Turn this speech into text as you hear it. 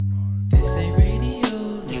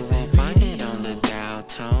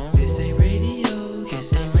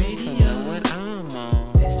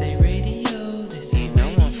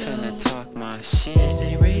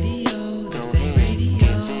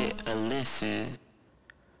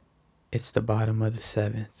It's the bottom of the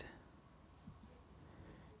seventh.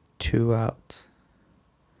 2 outs.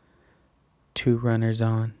 2 runners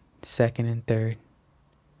on, second and third.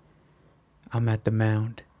 I'm at the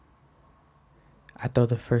mound. I throw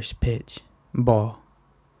the first pitch. Ball.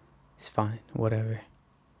 It's fine, whatever.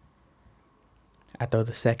 I throw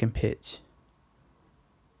the second pitch.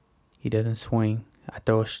 He doesn't swing. I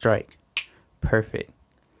throw a strike. Perfect.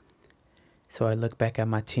 So I look back at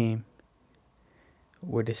my team.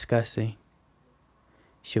 We're discussing.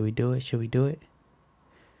 Should we do it? Should we do it?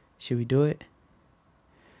 Should we do it?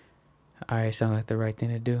 Alright, sounds like the right thing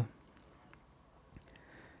to do.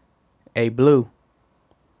 Hey, Blue.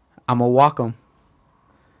 I'ma walk him.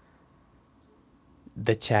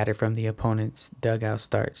 The chatter from the opponent's dugout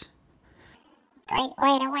starts. Great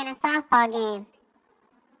way to win a softball game.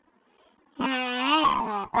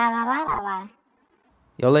 Blah, blah, blah, blah, blah.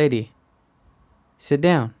 Yo, lady. Sit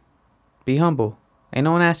down. Be humble. Ain't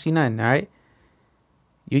no one ask you nothing, alright?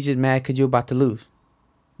 You just mad because you about to lose.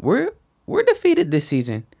 We're defeated this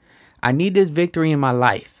season. I need this victory in my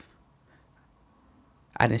life.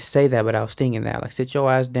 I didn't say that, but I was thinking that. Like, sit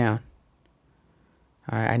your ass down.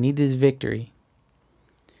 Alright, I need this victory.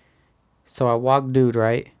 So I walk dude,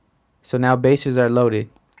 right? So now bases are loaded.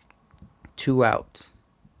 2 outs.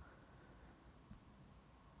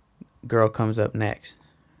 Girl comes up next.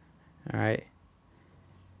 Alright.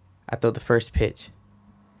 I throw the first pitch.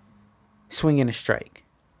 Swing and a strike.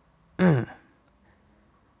 Alright.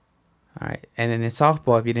 And then in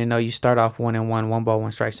softball, if you didn't know, you start off 1-1, 1 ball,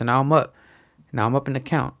 1 strike. So now I'm up. Now I'm up in the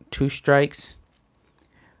count. 2 strikes,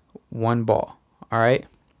 1 ball. Alright.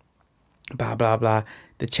 Blah, blah, blah.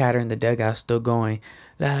 The chatter in the dugout still going.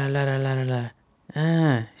 La la la la la la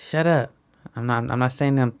la. Shut up. I'm not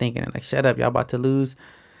saying that I'm thinking it. Like, shut up. Y'all about to lose.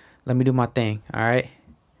 Let me do my thing. Alright.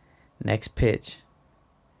 Next pitch.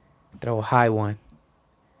 Throw a high one.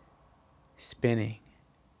 Spinning.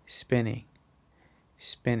 Spinning.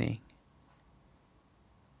 Spinning.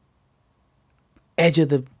 Edge of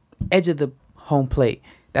the home plate.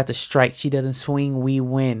 That's a strike. She doesn't swing. We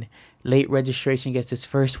win. Late registration gets his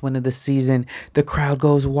first win of the season. The crowd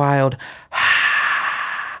goes wild.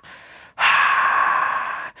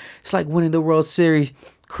 It's like winning the World Series.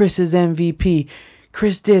 Chris is MVP.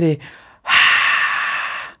 Chris did it.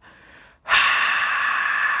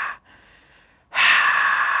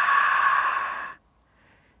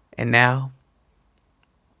 And now,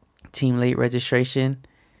 team late registration,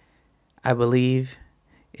 I believe,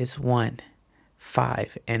 is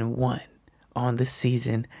 1-5-1 on the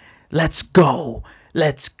season. Let's go.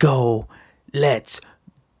 Let's go. Let's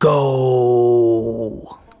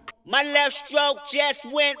go. My left stroke just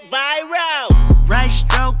went viral. Right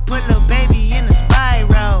stroke put a baby in a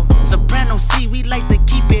spiral. Soprano C, we like to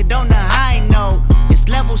keep it on the high note. It's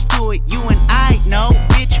levels to it, you and I know.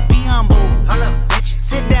 Bitch, be humble. Hold up, bitch.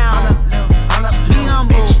 Sit down. Hold up, be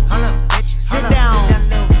humble. Hold up, bitch. Sit down.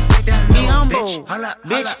 Be humble.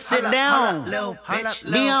 Bitch, sit down. Be humble.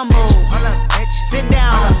 Sit down. Be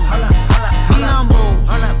humble.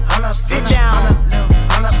 Sit down.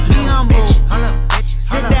 Be humble.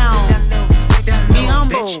 Sit down. Be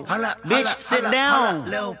humble. Bitch, sit down.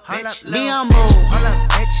 Be humble.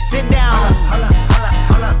 Sit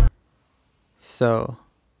down. So,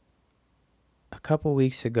 a couple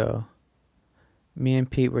weeks ago, me and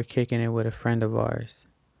Pete were kicking it with a friend of ours.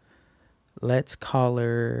 Let's call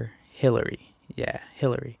her Hillary. Yeah,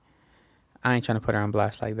 Hillary. I ain't trying to put her on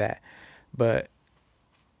blast like that. But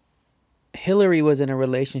Hillary was in a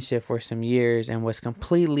relationship for some years and was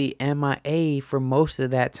completely MIA for most of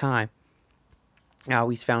that time. I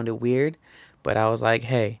always found it weird, but I was like,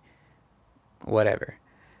 hey, whatever.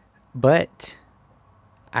 But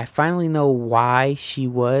I finally know why she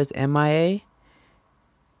was MIA,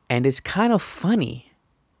 and it's kind of funny.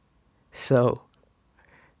 So,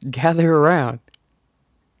 gather around,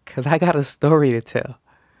 because I got a story to tell.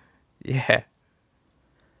 Yeah.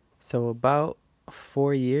 So, about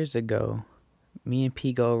 4 years ago, me and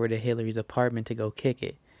P go over to Hillary's apartment to go kick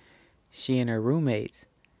it. She and her roommates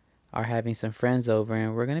are having some friends over,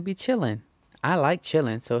 and we're going to be chilling. I like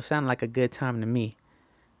chilling, so it sounded like a good time to me.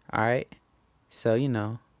 All right? So, you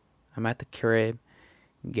know, I'm at the crib,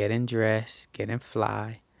 getting dressed, getting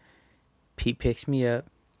fly. Pete picks me up.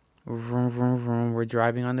 Vroom, vroom, vroom. We're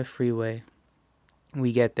driving on the freeway.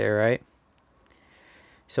 We get there, right?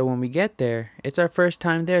 So when we get there, it's our first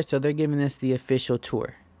time there, so they're giving us the official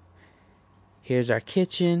tour. Here's our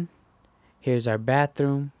kitchen. Here's our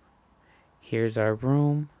bathroom. Here's our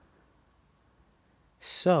room.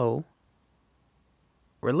 So,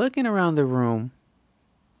 we're looking around the room,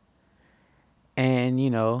 and, you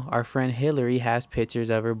know, our friend Hillary has pictures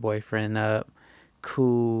of her boyfriend up.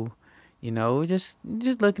 Cool. You know, just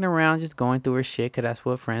looking around, just going through her shit, cause that's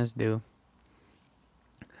what friends do.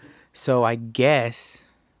 So I guess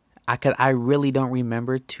I really don't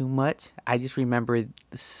remember too much. I just remember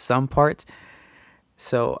some parts.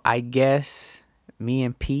 So I guess me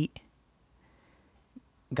and Pete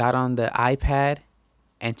got on the iPad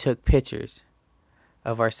and took pictures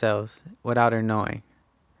of ourselves without her knowing.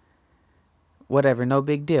 Whatever, no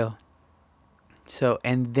big deal. So,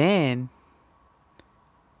 and then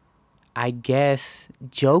I guess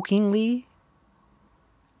jokingly,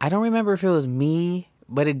 I don't remember if it was me,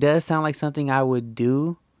 but it does sound like something I would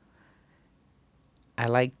do. I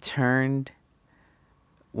like turned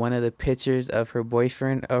one of the pictures of her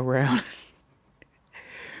boyfriend around.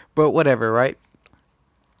 But whatever, right?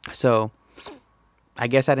 So I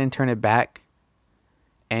guess I didn't turn it back.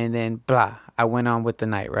 And then blah, I went on with the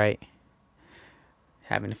night, right?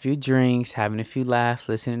 Having a few drinks, having a few laughs,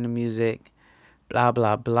 listening to music, blah,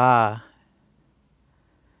 blah, blah.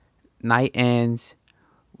 Night ends.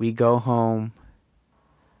 We go home.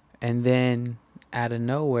 And then out of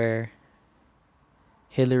nowhere,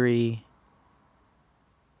 Hillary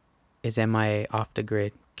is MIA, off the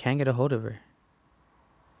grid. Can't get a hold of her.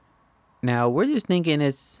 Now, we're just thinking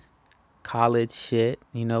it's college shit,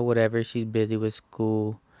 you know, whatever. She's busy with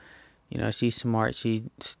school. You know, she's smart. She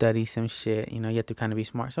studies some shit. You know, you have to kind of be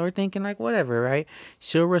smart. So we're thinking, like, whatever, right?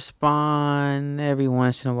 She'll respond every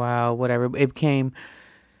once in a while, whatever. It became,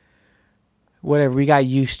 whatever. We got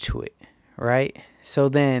used to it, right? So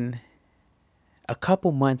then a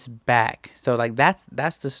couple months back, so, like, that's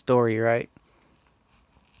the story, right?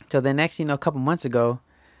 So the next, you know, a couple months ago,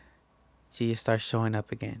 she just starts showing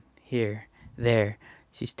up again. Here, there.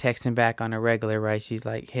 She's texting back on a regular, right? She's,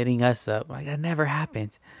 like, hitting us up. Like, that never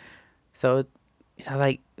happens. So, I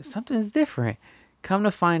like, something's different. Come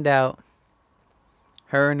to find out,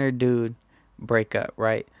 her and her dude break up,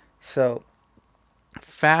 right? So,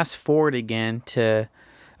 fast forward again to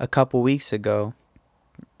a couple weeks ago,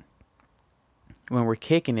 when we're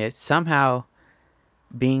kicking it, somehow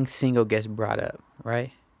being single gets brought up,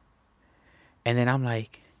 right? And then I'm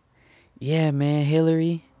like, yeah, man,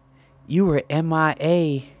 Hillary, you were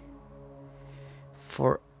MIA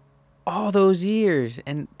for all those years.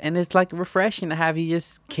 And it's like refreshing to have you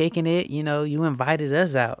just kicking it. You know, you invited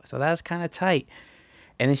us out. So that's kind of tight.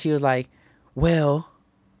 And then she was like, well,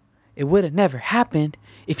 it would have never happened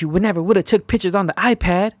if you never would have took pictures on the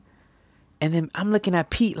iPad. And then I'm looking at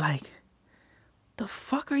Pete like, the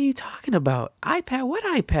fuck are you talking about? iPad? What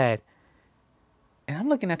iPad? And I'm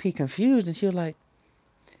looking at Pete confused, and she was like,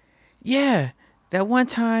 yeah, that one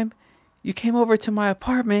time you came over to my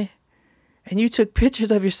apartment and you took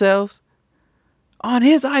pictures of yourselves on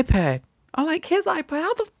his iPad. I'm like, his iPad?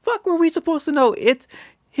 How the fuck were we supposed to know it's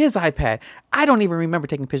his iPad? I don't even remember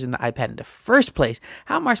taking pictures on the iPad in the first place.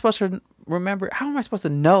 How am I supposed to remember? How am I supposed to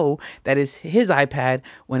know that it's his iPad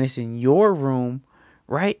when it's in your room,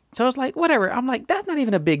 right? So it's like, whatever. I'm like, that's not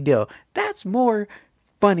even a big deal. That's more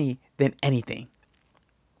funny than anything.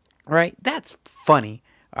 Right? That's funny.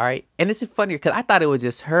 All right. And it's funnier because I thought it was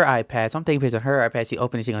just her iPad. So I'm taking pictures on her iPad. She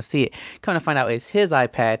opened it. She's going to see it. Come to find out it's his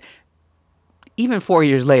iPad. Even 4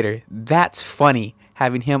 years later, that's funny.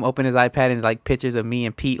 Having him open his iPad and like pictures of me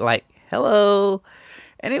and Pete like, hello.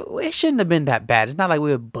 And it shouldn't have been that bad. It's not like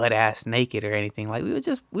we were butt ass naked or anything. Like we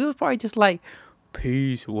was probably just like,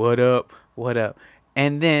 peace. What up? What up?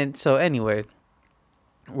 And then, so anyway,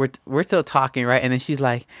 we're still talking, right? And then she's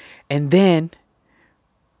like, and then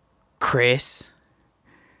Chris,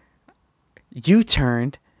 you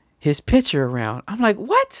turned his picture around. I'm like,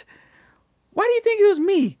 what? Why do you think it was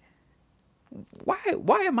me?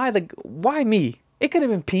 Why me? It could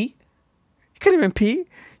have been Pete. It could have been Pete.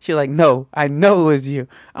 She's like, no, I know it was you.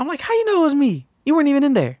 I'm like, how you know it was me? You weren't even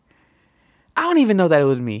in there. I don't even know that it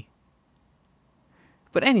was me.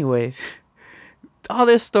 But anyways, all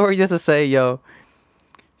this story just to say, yo,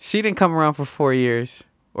 she didn't come around for 4 years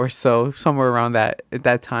or so, somewhere around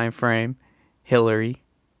that time frame. Hillary.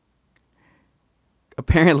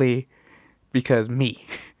 Apparently because me.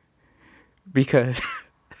 Because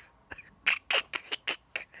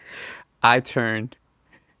I turned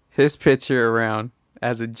his picture around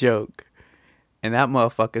as a joke. And that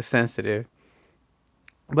motherfucker's sensitive.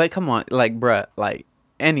 But come on, like, bruh, like,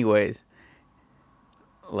 anyways.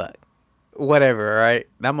 Look, whatever, right?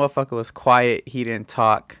 That motherfucker was quiet. He didn't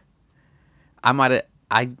talk. I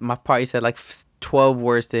probably said like 12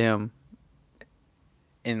 words to him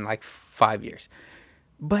in like 5 years.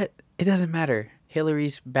 But it doesn't matter.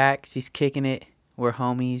 Hillary's back. She's kicking it. We're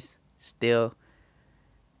homies still.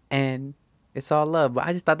 And it's all love. But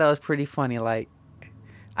I just thought that was pretty funny. Like,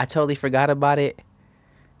 I totally forgot about it.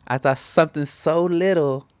 I thought something so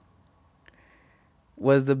little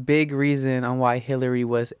was the big reason on why Hillary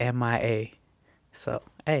was MIA. So,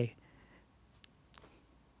 hey.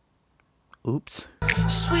 Oops.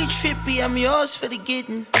 Sweet trippy, I'm yours for the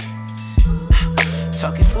getting.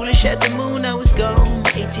 Talking foolish at the moon, I was gone.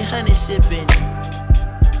 1800 sipping.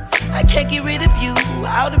 I can't get rid of you.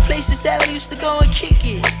 All the places that I used to go and kick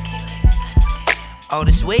it. All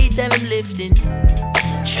this weight that I'm lifting.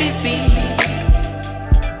 Trippy.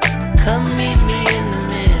 Come meet me in the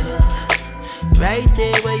middle. Right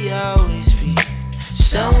there where you always be.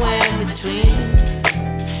 Somewhere in between.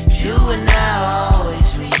 You and I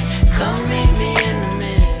always meet. Come meet me in the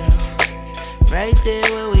middle. Right there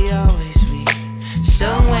where we always be.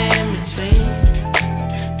 Somewhere in between.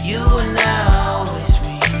 You and I always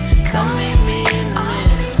meet. Come meet me in the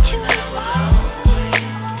middle.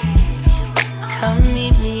 Come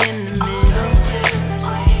meet me in the middle.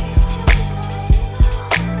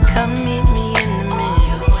 Come meet me in the middle.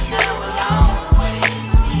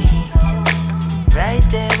 Right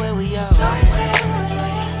there where we always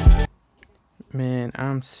be. Man,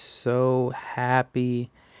 I'm so happy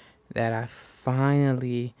that I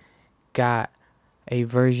finally got a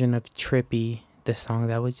version of Trippy, the song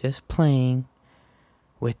that was just playing,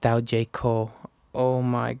 without J. Cole. Oh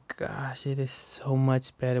my gosh, it is so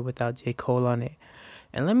much better without J. Cole on it.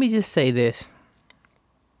 And let me just say this,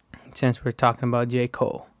 since we're talking about J.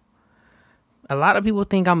 Cole. A lot of people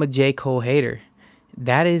think I'm a J. Cole hater.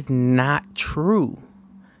 That is not true.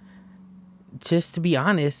 Just to be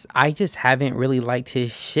honest, I just haven't really liked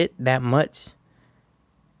his shit that much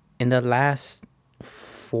in the last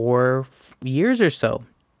 4 years or so.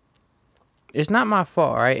 It's not my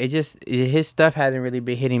fault, right? His stuff hasn't really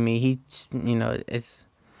been hitting me. It's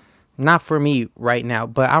not for me right now,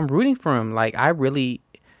 but I'm rooting for him. Like, I really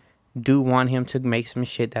do want him to make some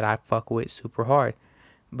shit that I fuck with super hard.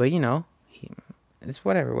 But, it's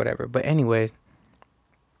whatever. But anyways,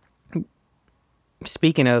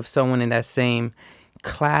 speaking of someone in that same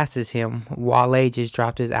class as him, Wale just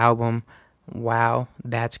dropped his album, Wow,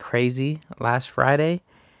 That's Crazy, last Friday.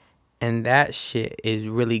 And that shit is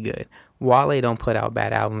really good. Wale don't put out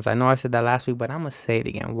bad albums. I know I said that last week, but I'm going to say it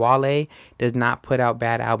again. Wale does not put out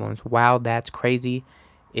bad albums. Wow, That's Crazy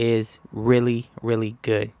is really, really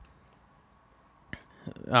good.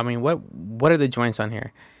 I mean, what are the joints on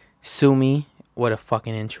here? Sue Me, what a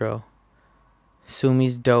fucking intro. Sue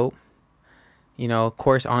Me's dope. Of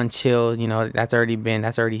course, On Chill, that's already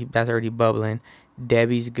bubbling.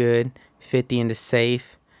 Debbie's good. 50 in the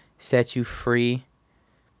Safe. Set You Free.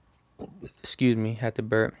 Excuse me, had to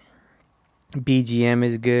burp. BGM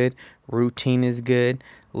is good. Routine is good.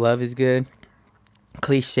 Love is good.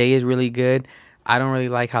 Cliche is really good. I don't really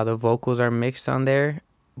like how the vocals are mixed on there,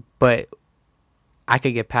 but I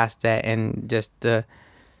could get past that, and just that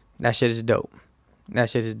shit is dope. That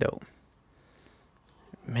shit is dope.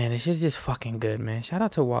 Man, this shit's just fucking good, man. Shout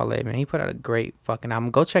out to Wale, man. He put out a great fucking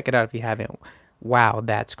album. Go check it out if you haven't. Wow,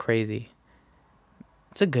 That's Crazy.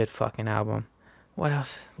 It's a good fucking album. What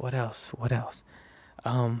else?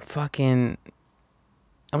 Fucking,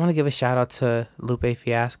 I want to give a shout out to Lupe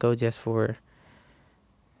Fiasco just for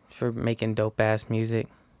making dope ass music.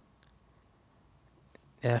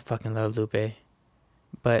 Yeah, I fucking love Lupe.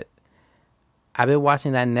 But I've been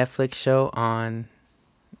watching that Netflix show on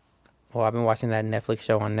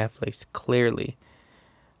Netflix, Clearly.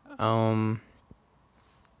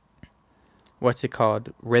 What's it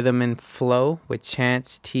called? Rhythm and Flow with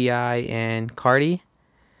Chance, T.I., and Cardi.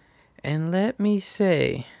 And let me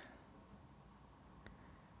say,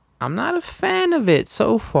 I'm not a fan of it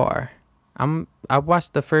so far. I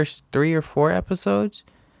watched the first 3 or 4 episodes.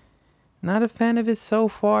 Not a fan of it so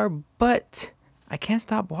far, but I can't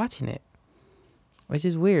stop watching it, which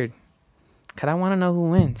is weird, because I want to know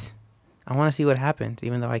who wins. I want to see what happens,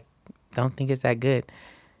 even though I don't think it's that good.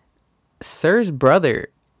 Sir's brother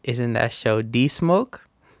is in that show, D-Smoke.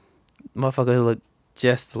 Motherfuckers look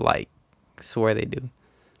just alike. Swear they do.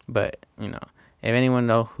 But, if anyone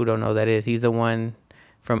who don't know who that is, he's the one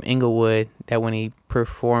from Inglewood that when he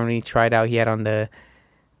performed, he tried out, he had on the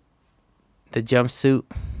jumpsuit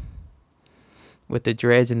with the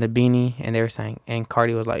dreads and the beanie, and they were saying, and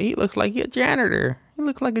Cardi was like, he looks like a janitor. He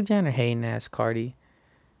looks like a janitor. Hey, Nas Cardi.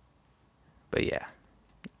 But yeah,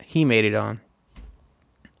 he made it on.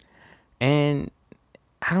 And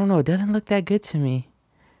I don't know, it doesn't look that good to me.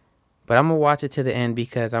 But I'm going to watch it to the end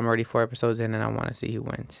because I'm already 4 episodes in and I want to see who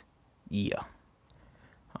wins. Yeah.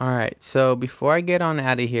 Alright, so before I get on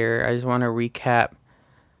out of here, I just want to recap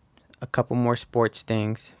a couple more sports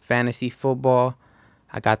things. Fantasy football,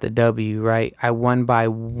 I got the W, right? I won by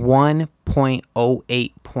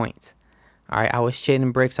 1.08 points. Alright, I was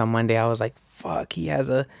shitting bricks on Monday. I was like, fuck, he has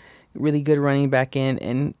a really good running back in,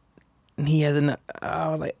 and he has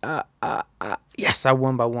yes, I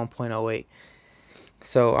won by 1.08.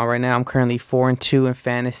 So right now I'm currently 4-2 in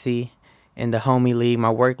fantasy in the homie league. My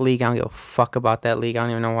work league, I don't give a fuck about that league. I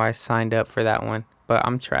don't even know why I signed up for that one, but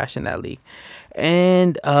I'm trashing that league.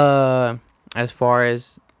 And as far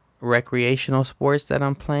as recreational sports that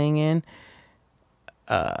I'm playing in,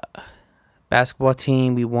 basketball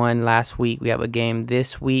team, we won last week. We have a game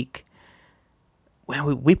this week.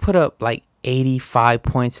 Well, we put up like 85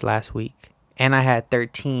 points last week, and I had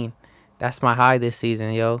 13. That's my high this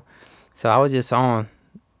season, yo. So I was just on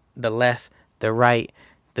the left, the right,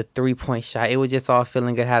 the 3-point shot. It was just all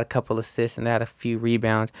feeling good. Had a couple assists and had a few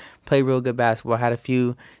rebounds. Played real good basketball. Had a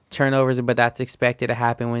few turnovers, but that's expected to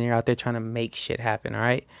happen when you're out there trying to make shit happen, all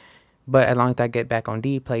right? But as long as I get back on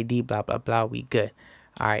D, play D, blah, blah, blah, we good.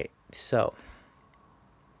 All right, so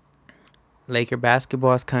Laker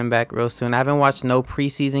basketball is coming back real soon. I haven't watched no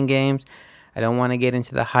preseason games. I don't want to get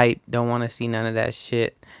into the hype. Don't want to see none of that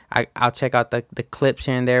shit. I'll check out the clips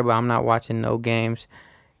here and there, but I'm not watching no games.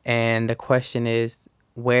 And the question is,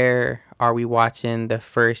 where are we watching the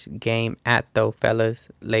first game at, though, fellas,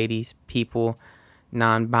 ladies, people,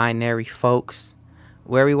 non-binary folks?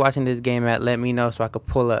 Where are we watching this game at? Let me know so I could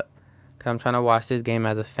pull up, because I'm trying to watch this game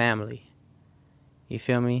as a family. You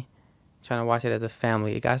feel me? Trying to watch it as a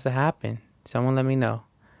family. It got to happen. Someone let me know.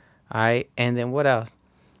 All right. And then what else?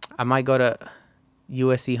 I might go to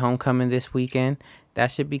USC homecoming this weekend. That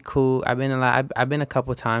should be cool. I've been a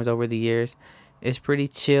couple times over the years. It's pretty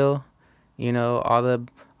chill. You know, all the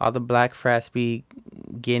black frats be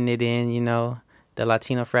getting it in. You know, the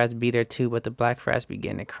Latino frats be there too, but the black frats be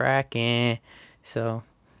getting it cracking. So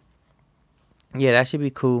yeah, that should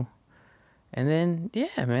be cool. And then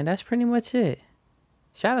yeah, man, that's pretty much it.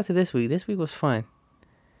 Shout out to this week. This week was fun.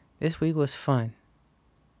 Hell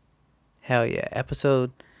yeah.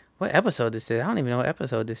 What episode this is? I don't even know what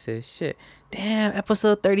episode this is. Shit. Damn,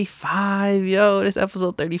 episode 35. Yo, this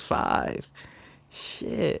episode 35.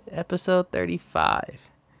 Shit, episode 35.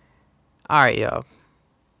 All right, yo.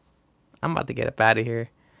 I'm about to get up out of here.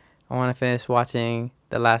 I want to finish watching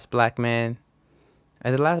The Last Black Man.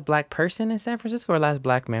 The Last Black Person in San Francisco or Last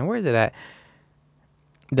Black Man? Where is it at?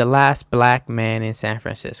 The Last Black Man in San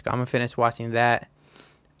Francisco. I'm going to finish watching that.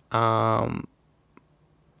 I'll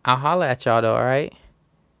holla at y'all, though, all right?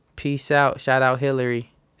 Peace out. Shout out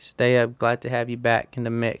Hillary. Stay up. Glad to have you back in the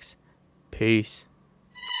mix. Peace.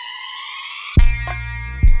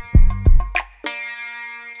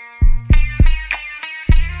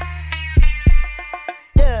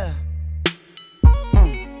 Yeah.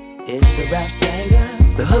 It's the rap singer,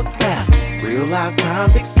 the hook master, real life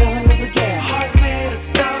convict, son of a gambler. Heart made of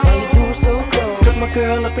stone. Why you doing so cold? Cause my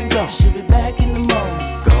girl up and gone. She'll be back in the morning.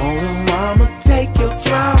 Go to mama, take your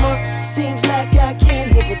drama. Seems like I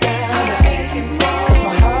can't live without her. I ain't getting more. Cause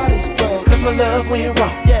my heart is broke. Cause my love went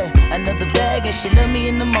wrong. Yeah, another bag and she left me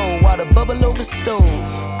in the mold while the bubble over stove.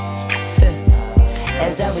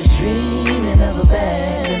 As I was dreaming of a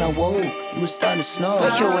bag, when I woke, you was starting to snore.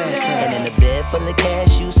 Wake your ass up. And in a bed full of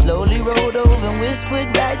cash, you slowly rolled over and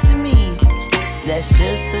whispered right to me. That's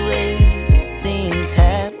just the way things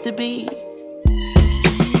have to be.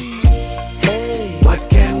 Hey, what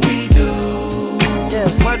can we do? Yeah,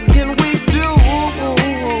 what can we do?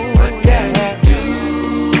 What can we do?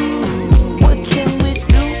 What can we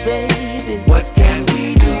do, baby? What can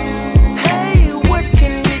we do? Hey, what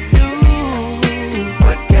can we do?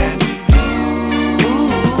 What can we do?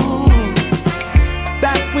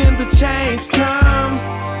 That's when the change comes.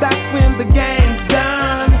 That's when the game's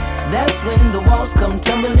done. That's when the walls come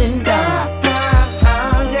tumbling down.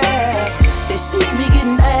 Yeah, they see me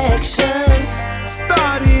getting action.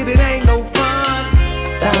 Started, it ain't no fun.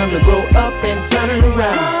 Time to grow up and turn it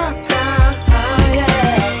around.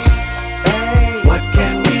 Yeah. What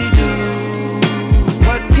can we do?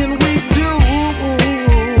 What can we do?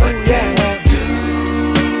 What can we do?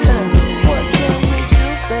 What can we do,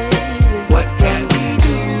 baby? What can we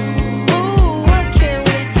do? Ooh, what can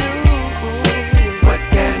we do? What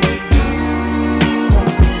can we do?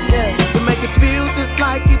 Yeah. To make it feel just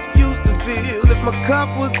like it used to feel. If my cup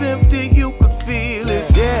was empty, you could feel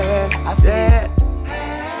it. Yeah, I feel it.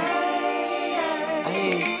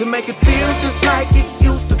 To make it feel just like it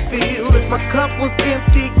used to feel. If my cup was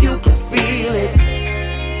empty, you could feel it.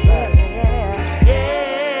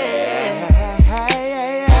 Yeah.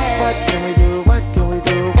 What can we do? What can we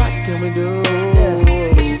do? What can we do?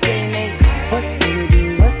 Yeah. What you say, Nate? What can we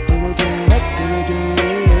do? What can we do? What can we do?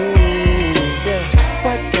 Yeah.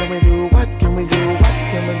 What can we do? What can we do? What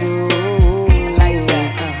can we do? Like that.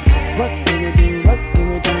 What can we do? What can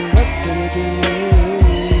we do? What can we do?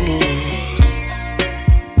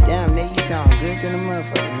 Damn.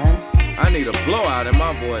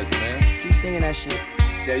 my voice, man. Keep singing that shit.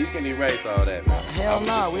 Yeah, you can erase all that, man. Hell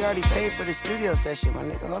no, we already paid for the studio session, my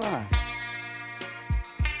nigga. Hold on.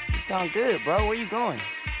 You sound good, bro. Where you going?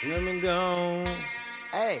 Let me go.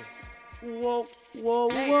 Hey. Whoa, whoa,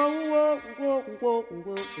 Nate. whoa, whoa, whoa, whoa,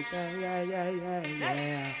 whoa,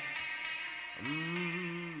 yeah.